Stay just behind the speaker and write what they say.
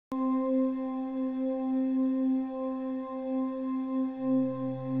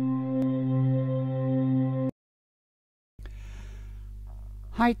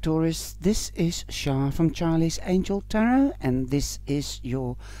Hi Taurus, this is Shah from CharliesAngelTarot, and this is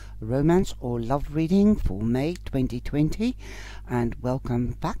your romance or love reading for May 2020, and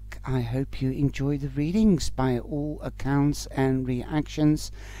welcome back. I hope you enjoy the readings. By all accounts and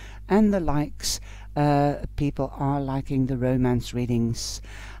reactions and the likes, people are liking the romance readings.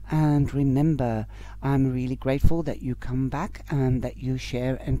 And remember, I'm really grateful that you come back and that you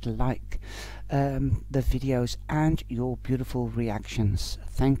share and like the videos and your beautiful reactions.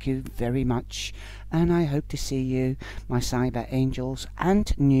 Thank you very much, and I hope to see you, my cyber angels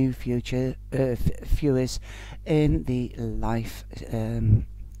and new future viewers, in the live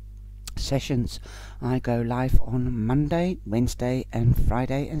sessions. I go live on Monday, Wednesday and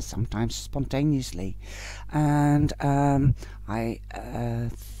Friday, and sometimes spontaneously, and I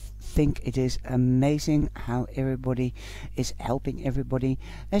think it is amazing how everybody is helping everybody,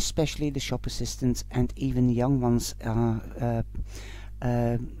 especially the shop assistants, and even young ones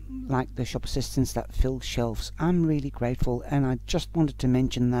like the shop assistants that fill shelves. I'm really grateful, and I just wanted to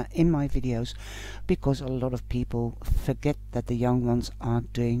mention that in my videos because a lot of people forget that the young ones are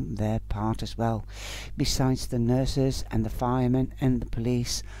doing their part as well, besides the nurses and the firemen and the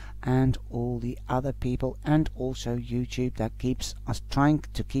police and all the other people, and also YouTube that keeps us trying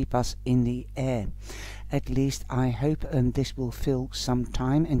to keep us in the air. At least I hope this will fill some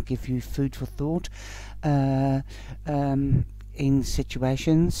time and give you food for thought in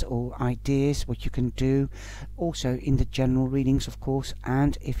situations or ideas what you can do, also in the general readings of course.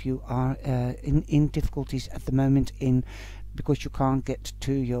 And if you are in difficulties at the moment because you can't get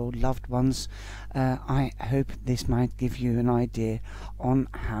to your loved ones, I hope this might give you an idea on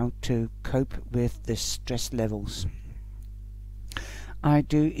how to cope with the stress levels. I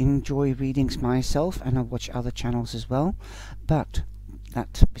do enjoy readings myself, and I watch other channels as well, but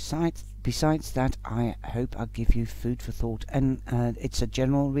that besides that, I hope I give you food for thought. And it's a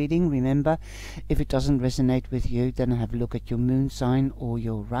general reading. Remember, if it doesn't resonate with you, then have a look at your moon sign or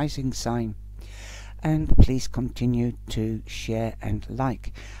your rising sign. And please continue to share and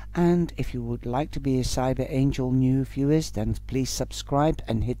like. And if you would like to be a cyber angel new viewers, then please subscribe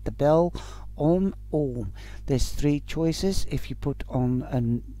and hit the bell on all. There's 3 choices. If you put on a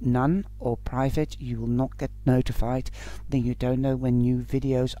none or private, you will not get notified. Then you don't know when new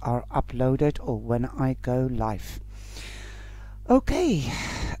videos are uploaded or when I go live. Okay,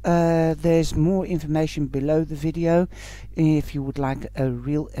 there's more information below the video if you would like a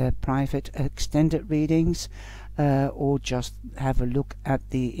real private extended readings, or just have a look at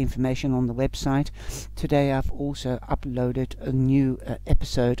the information on the website. Today I've also uploaded a new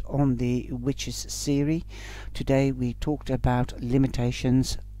episode on the Witches series. Today we talked about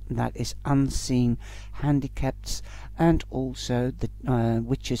limitations, that is unseen handicaps, and also the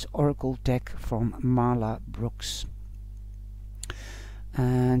Witches Oracle deck from Marla Brooks.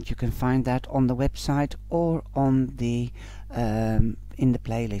 And you can find that on the website or on the in the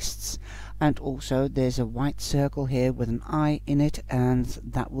playlists. And also there's a white circle here with an eye in it, and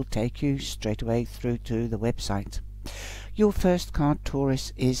that will take you straight away through to the website. Your first card,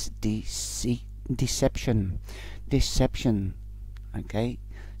 Taurus, is deception. Okay,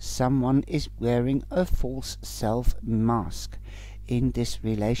 someone is wearing a false self mask in this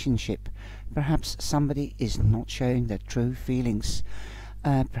relationship. Perhaps somebody is not showing their true feelings.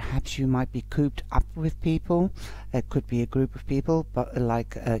 Perhaps you might be cooped up with people. It could be a group of people, but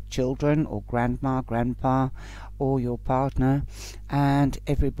like children or grandma, grandpa, or your partner, and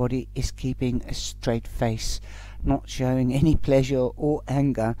everybody is keeping a straight face, not showing any pleasure or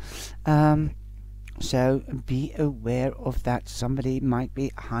anger. So be aware of that. Somebody might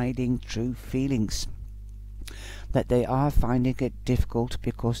be hiding true feelings, that they are finding it difficult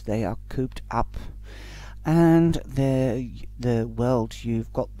because they are cooped up. And the world,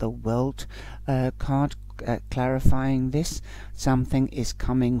 you've got the world card clarifying this. Something is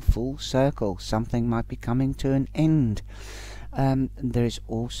coming full circle. Something might be coming to an end. There is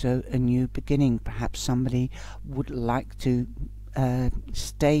also a new beginning. Perhaps somebody would like to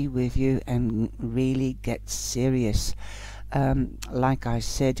stay with you and really get serious. Like I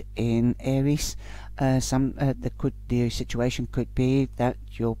said in Aries, the situation could be that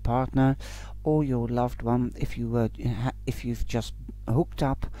your partner or your loved one, if you've just hooked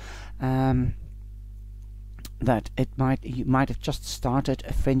up, that you might have just started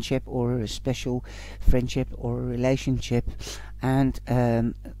a friendship or a special friendship or a relationship, and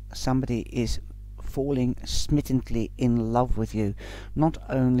somebody is falling smittenly in love with you. Not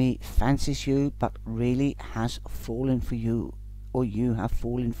only fancies you, but really has fallen for you or you have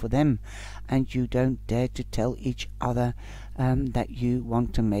fallen for them, and you don't dare to tell each other that you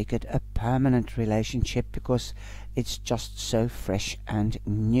want to make it a permanent relationship because it's just so fresh and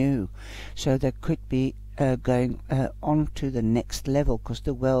new. So there could be going on to the next level, because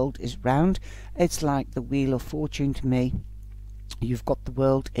the world is round. It's like the Wheel of Fortune to me. You've got the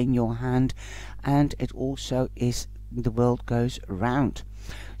world in your hand, and it also is, the world goes round.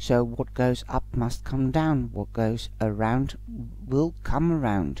 So what goes up must come down. What goes around will come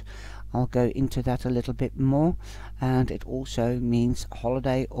around. I'll go into that a little bit more. And it also means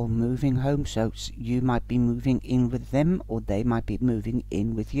holiday or moving home. So you might be moving in with them, or they might be moving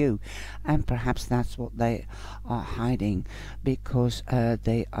in with you. And perhaps that's what they are hiding, because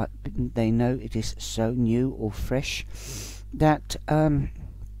they know it is so new or fresh that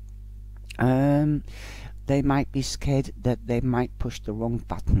they might be scared that they might push the wrong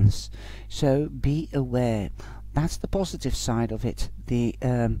buttons. So be aware. That's the positive side of it. The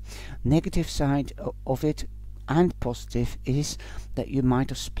negative side of it, and positive, is that you might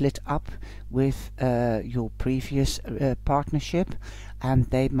have split up with your previous partnership, and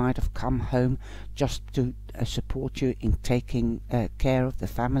they might have come home just to support you in taking care of the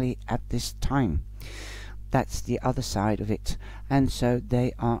family at this time. That's the other side of it. And so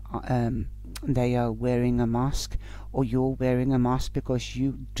they are wearing a mask, or you're wearing a mask, because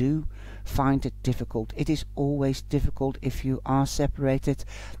you do find it difficult. It is always difficult if you are separated,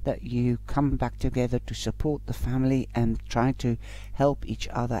 that you come back together to support the family and try to help each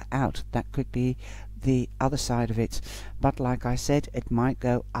other out. That could be the other side of it. But like I said, it might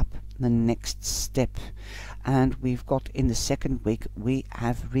go up the next step. And we've got, in the second week, we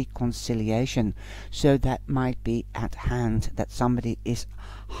have reconciliation. So that might be at hand, that somebody is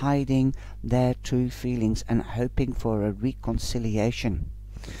hiding their true feelings and hoping for a reconciliation.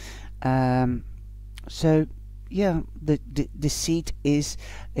 So yeah, the deceit is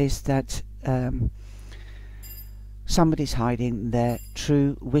that somebody's hiding their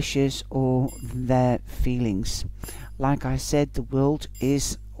true wishes or their feelings. Like I said, the world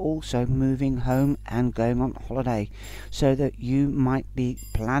is also moving home and going on holiday, so that you might be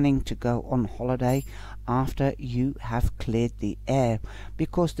planning to go on holiday after you have cleared the air,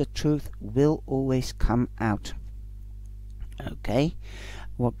 because the truth will always come out. Okay,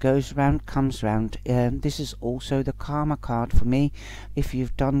 what goes round comes round. This is also the karma card for me. If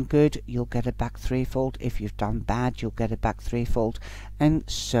you've done good, you'll get it back threefold. If you've done bad, you'll get it back threefold, and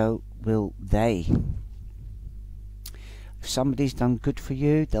so will they. If somebody's done good for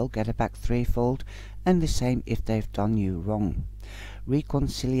you, they'll get it back threefold, and the same if they've done you wrong.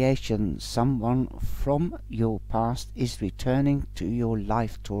 Reconciliation. Someone from your past is returning to your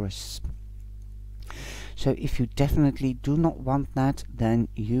life, Taurus. So if you definitely do not want that, then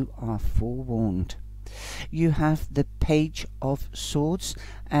you are forewarned. You have the Page of Swords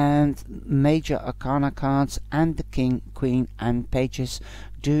and Major Arcana cards, and the King, Queen and Pages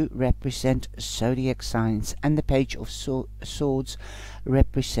do represent zodiac signs, and the Page of Swords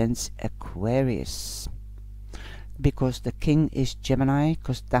represents Aquarius, because the King is Gemini,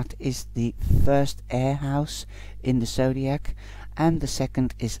 because that is the first air house in the zodiac, and the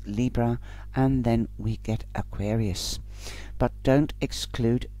second is Libra, and then we get Aquarius. But don't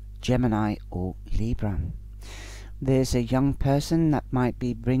exclude Gemini or Libra. There's a young person that might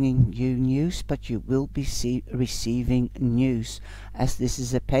be bringing you news, but you will be receiving news, as this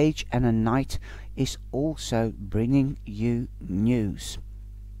is a page, and a knight is also bringing you news.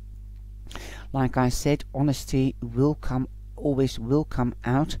 Like I said, honesty will come, always will come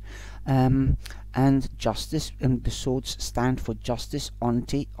out, and justice, and the swords stand for justice,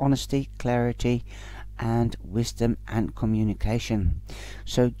 honesty, clarity, and wisdom and communication.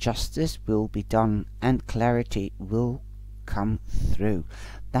 So justice will be done and clarity will come through.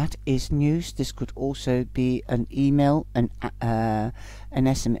 That is news. This could also be an email, an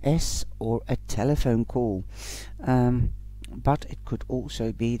SMS, or a telephone call. But it could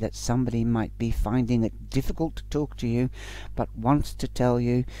also be that somebody might be finding it difficult to talk to you, but wants to tell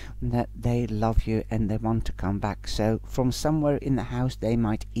you that they love you and they want to come back. So from somewhere in the house they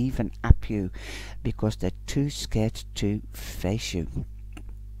might even app you, because they're too scared to face you,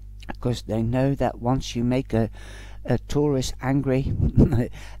 because they know that once you make a Taurus angry,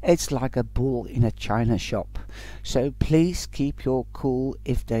 it's like a bull in a china shop. So please keep your cool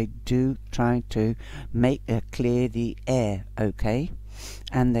if they do try to make clear the air, okay?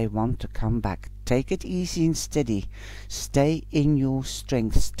 And they want to come back. Take it easy and steady. Stay in your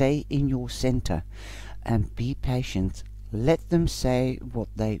strength. Stay in your center. And be patient. Let them say what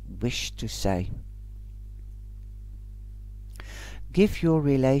they wish to say. give your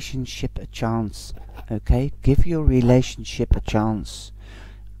relationship a chance. Okay, give your relationship a chance.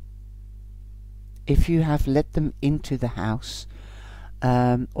 If you have let them into the house,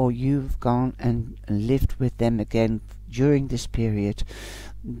 or you've gone and lived with them again during this period,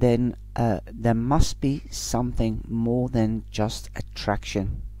 then there must be something more than just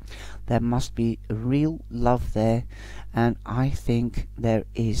attraction. There must be real love there, and I think there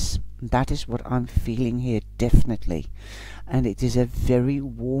is. That is what I'm feeling here, definitely. And it is a very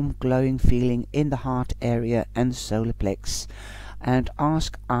warm, glowing feeling in the heart area and solar plex. And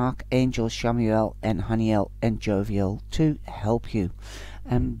ask Archangel Shamiel and Haniel and Jovial to help you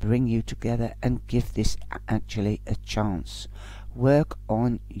and bring you together and give this actually a chance. Work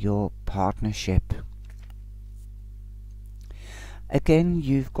on your partnership. Again,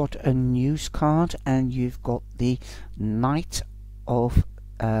 you've got a news card, and you've got the Knight of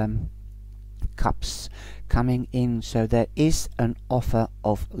Cups coming in, so there is an offer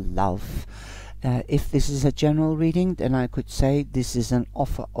of love. If this is a general reading, then I could say this is an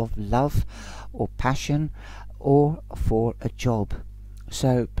offer of love or passion or for a job.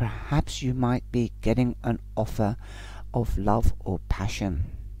 So perhaps you might be getting an offer of love or passion.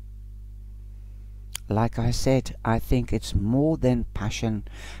 Like I said, I think it's more than passion.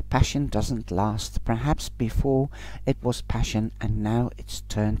 Passion doesn't last. Perhaps before it was passion and now it's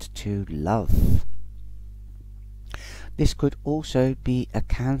turned to love. This could also be a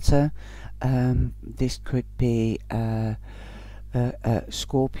Cancer. This could be a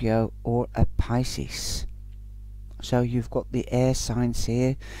Scorpio or a Pisces. So you've got the air signs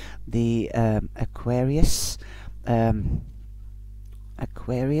here, the Aquarius, but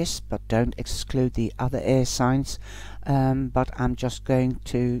don't exclude the other air signs. But I'm just going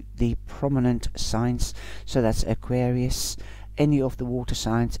to the prominent signs, so that's Aquarius, any of the water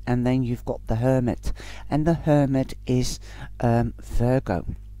signs, and then you've got the Hermit, and the Hermit is Virgo.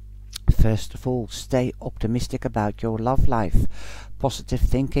 First of all, stay optimistic about your love life. Positive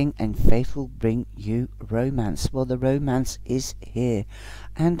thinking and faith will bring you romance. Well, the romance is here.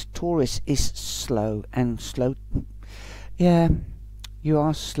 And Taurus is slow and slow. Yeah, you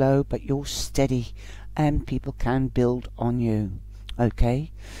are slow, but you're steady, and people can build on you.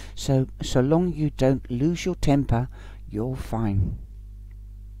 Okay? So long you don't lose your temper, you're fine.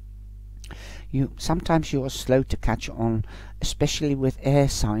 Sometimes you are slow to catch on, especially with air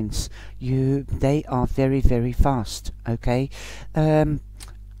signs. They are very, very fast. Okay,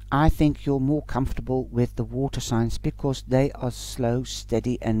 I think you're more comfortable with the water signs because they are slow,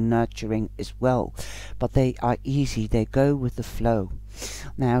 steady, and nurturing as well. But they are easy. They go with the flow.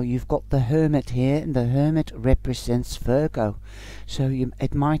 Now you've got the Hermit here, and the Hermit represents Virgo. So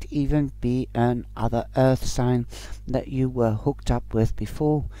it might even be another earth sign that you were hooked up with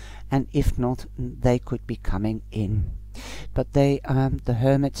before, and if not, they could be coming in. But the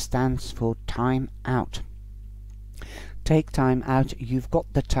Hermit stands for time out. Take time out. You've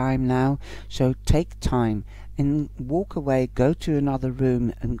got the time now, so take time and walk away, go to another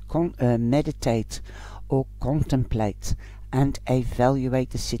room and meditate or contemplate and evaluate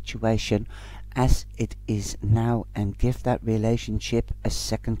the situation as it is now, and give that relationship a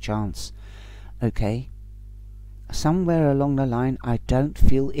second chance. Okay? Somewhere along the line, I don't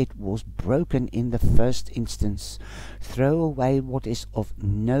feel it was broken in the first instance. Throw away what is of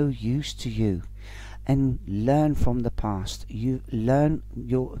no use to you and learn from the past. You've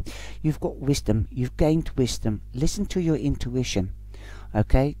got wisdom. You've gained wisdom. Listen to your intuition.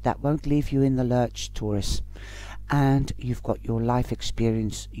 Okay? That won't leave you in the lurch, Taurus. And you've got your life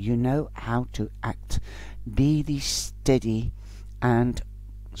experience. You know how to act. Be the steady and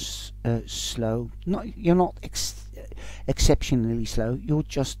slow. You're not exceptionally slow. You're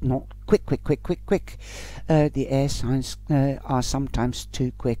just not quick. The air signs are sometimes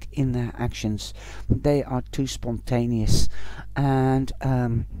too quick in their actions. They are too spontaneous, and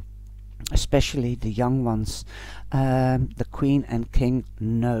especially the young ones. The Queen and King,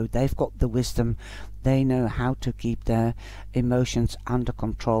 no, they've got the wisdom. They know how to keep their emotions under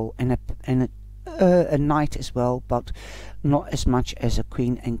control, and a knight as well, but not as much as a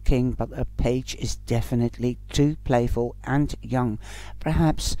Queen and King. But a page is definitely too playful and young.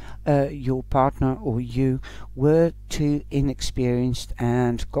 Perhaps your partner or you were too inexperienced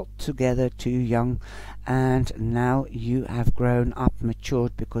and got together too young, and now you have grown up,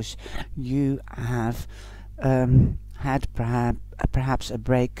 matured, because you have had perhaps a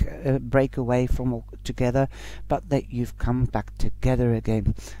break away from together, but that you've come back together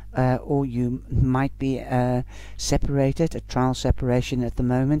again, or you might be separated, a trial separation at the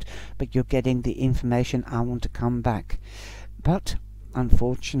moment, but you're getting the information, I want to come back. But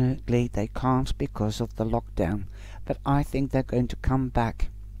unfortunately they can't because of the lockdown, but I think they're going to come back.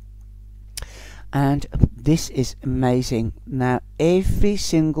 And this is amazing. Now, every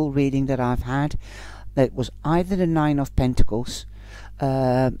single reading that I've had, that was either the Nine of Pentacles,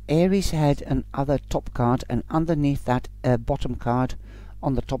 Aries had another top card, and underneath that bottom card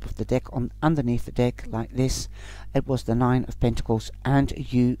on the top of the deck, underneath the deck like this, it was the Nine of Pentacles, and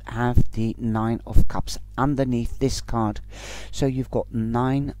you have the Nine of Cups underneath this card. So you've got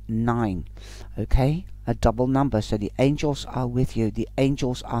 9-9, okay, a double number. So the angels are with you, the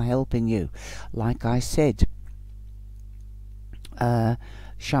angels are helping you. Like I said,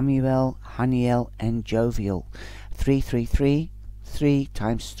 Shamuel, Haniel and Jovial, 333, 3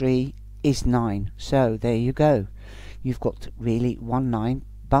 times 3 is 9. So there you go. You've got really 1-9,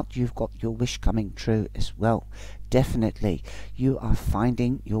 but you've got your wish coming true as well. Definitely, you are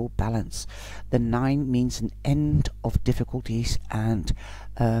finding your balance. The 9 means an end of difficulties, and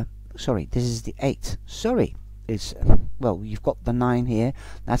sorry, this is the 8. Sorry, it's well, you've got the 9 here.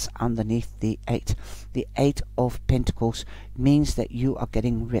 That's underneath the 8. The 8 of Pentacles means that you are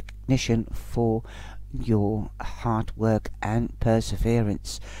getting recognition for your hard work and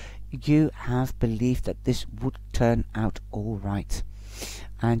perseverance. You have believed that this would turn out all right,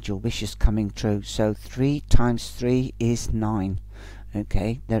 and your wish is coming true. So 3 times 3 is 9.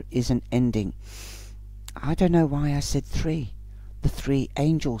 Okay, there is an ending. I don't know why I said 3. The 3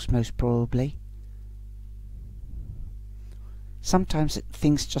 angels, most probably. Sometimes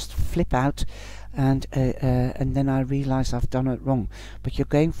things just flip out, and then I realize I've done it wrong. But you're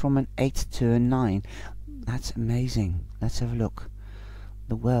going from an 8 to a 9. That's amazing. Let's have a look.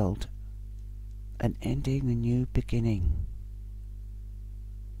 The world, an ending, a new beginning.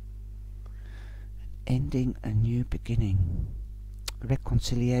 Ending, a new beginning.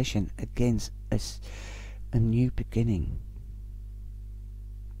 Reconciliation against a new beginning.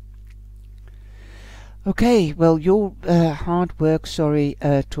 Okay, well, your hard work,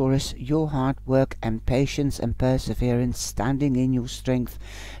 Taurus, your hard work and patience and perseverance, standing in your strength,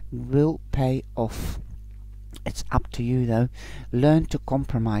 will pay off. It's up to you, though. Learn to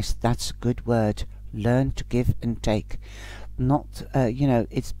compromise. That's a good word. Learn to give and take. Not, you know,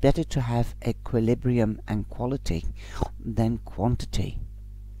 it's better to have equilibrium and quality than quantity.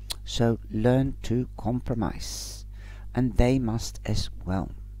 So learn to compromise. And they must as well.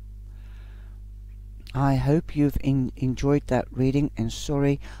 I hope you've enjoyed that reading, and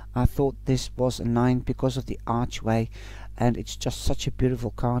sorry, I thought this was a 9 because of the archway, and it's just such a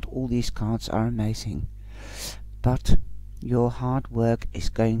beautiful card. All these cards are amazing. But your hard work is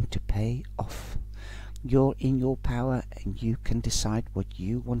going to pay off. You're in your power, and you can decide what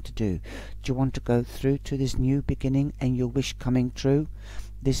you want to do. Do you want to go through to this new beginning and your wish coming true?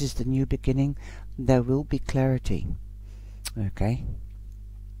 This is the new beginning. There will be clarity. Okay?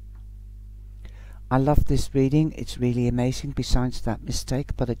 I love this reading. It's really amazing, besides that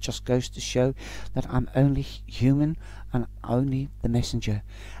mistake, but it just goes to show that I'm only human and only the messenger.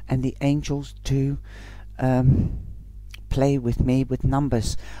 And the angels do play with me with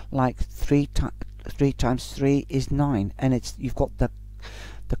numbers, like 3 times 3 is 9, and it's, you've got the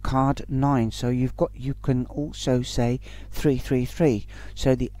card 9, so you can also say 333.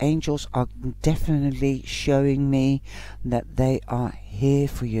 So the angels are definitely showing me that they are here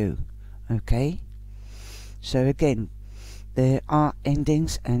for you. Okay, so again, there are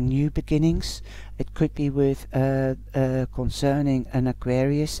endings and new beginnings. It could be with concerning an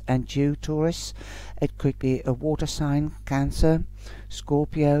Aquarius and you, Taurus. It could be a water sign, Cancer,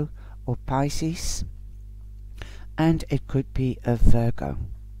 Scorpio or Pisces. And it could be a Virgo.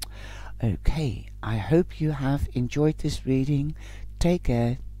 Okay, I hope you have enjoyed this reading. Take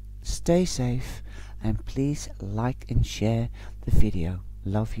care, stay safe, and please like and share the video.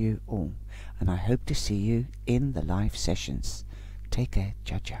 Love you all, and I hope to see you in the live sessions. Take care.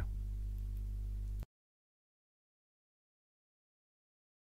 Ciao, ciao.